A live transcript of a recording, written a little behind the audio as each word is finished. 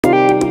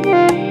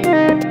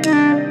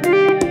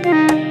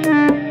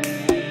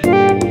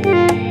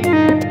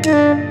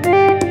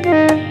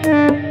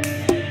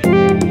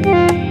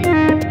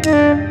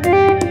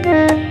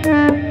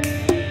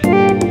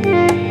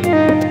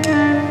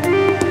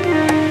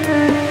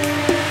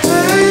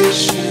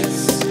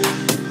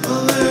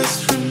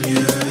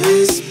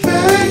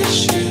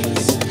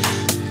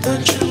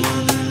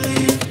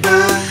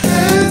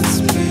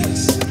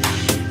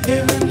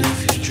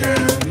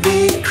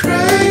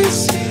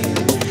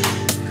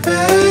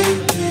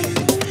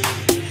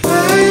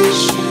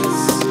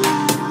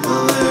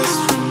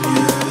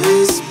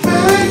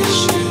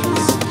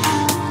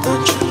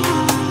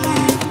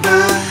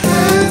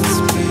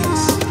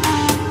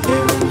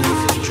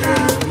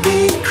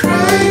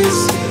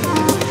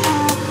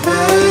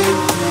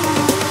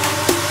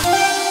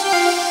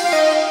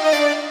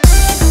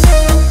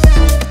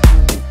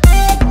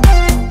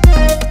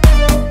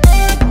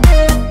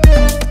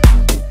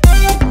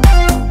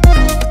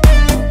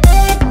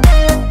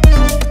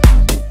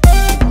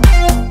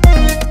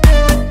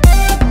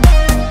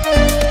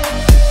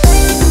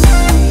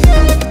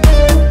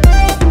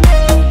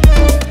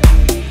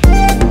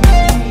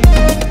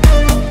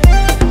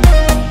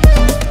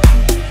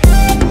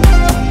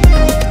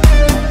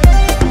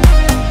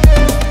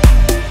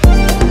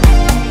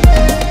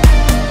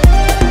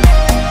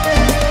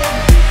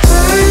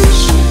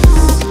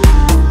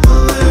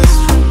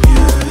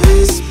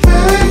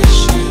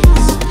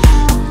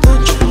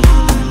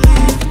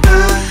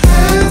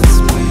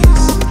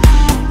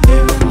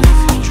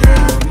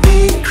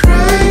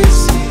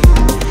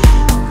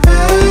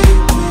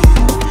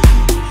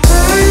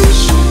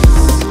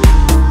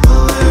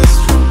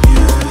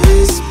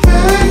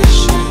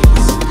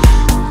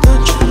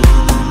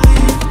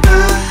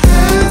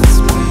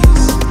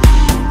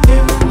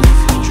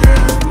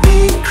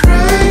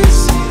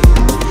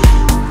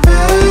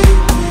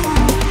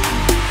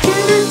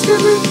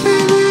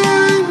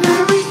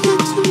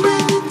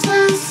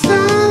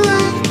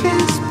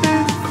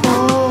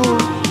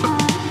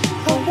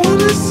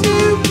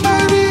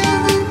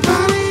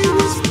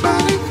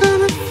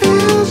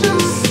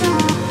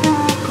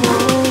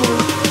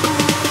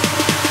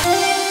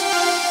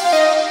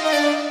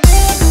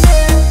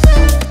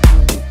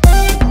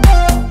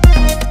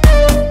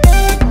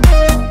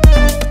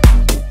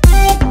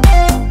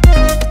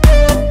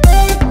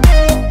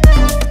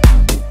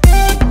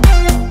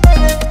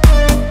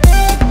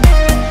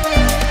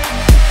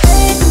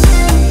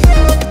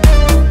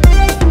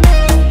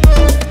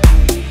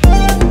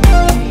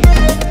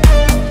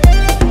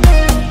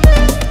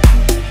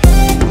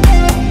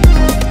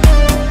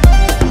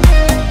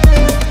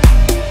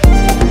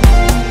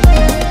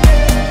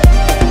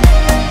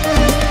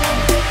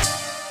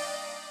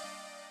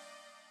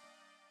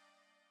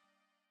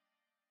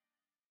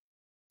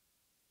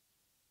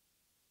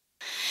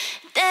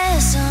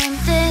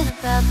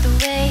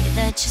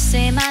that you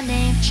say my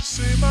name.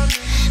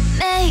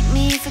 Make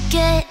me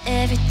forget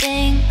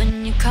everything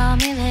when you call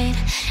me late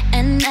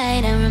at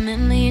night. I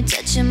remember you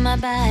touching my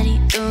body,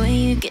 the way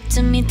you get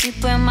to me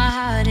deep where my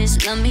heart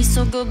is. Love me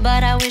so good,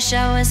 but I wish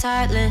I was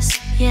heartless.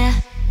 Yeah.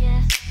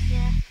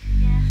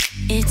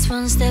 It's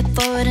one step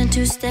forward and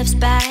two steps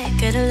back.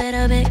 Get a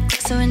little bit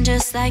closer and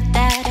just like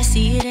that, I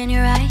see it in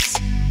your eyes.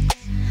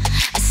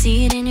 I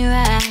see it in your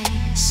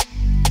eyes.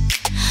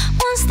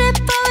 One step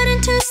forward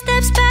and two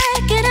steps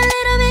back. Get a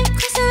little bit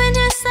closer and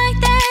just like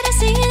that, I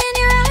see it in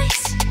your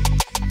eyes.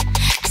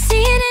 I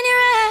see it in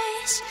your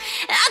eyes.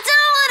 I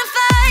don't wanna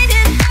fight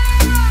it.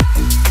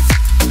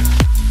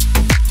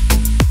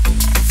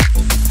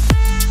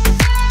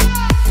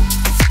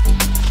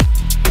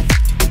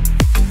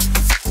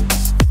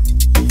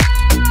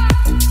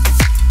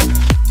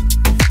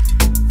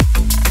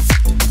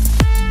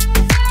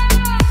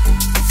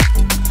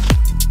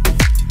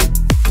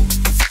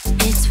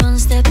 It's one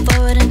step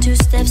forward and two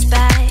steps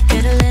back.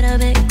 Get a little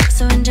bit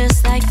closer and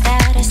just like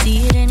that, I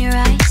see it in your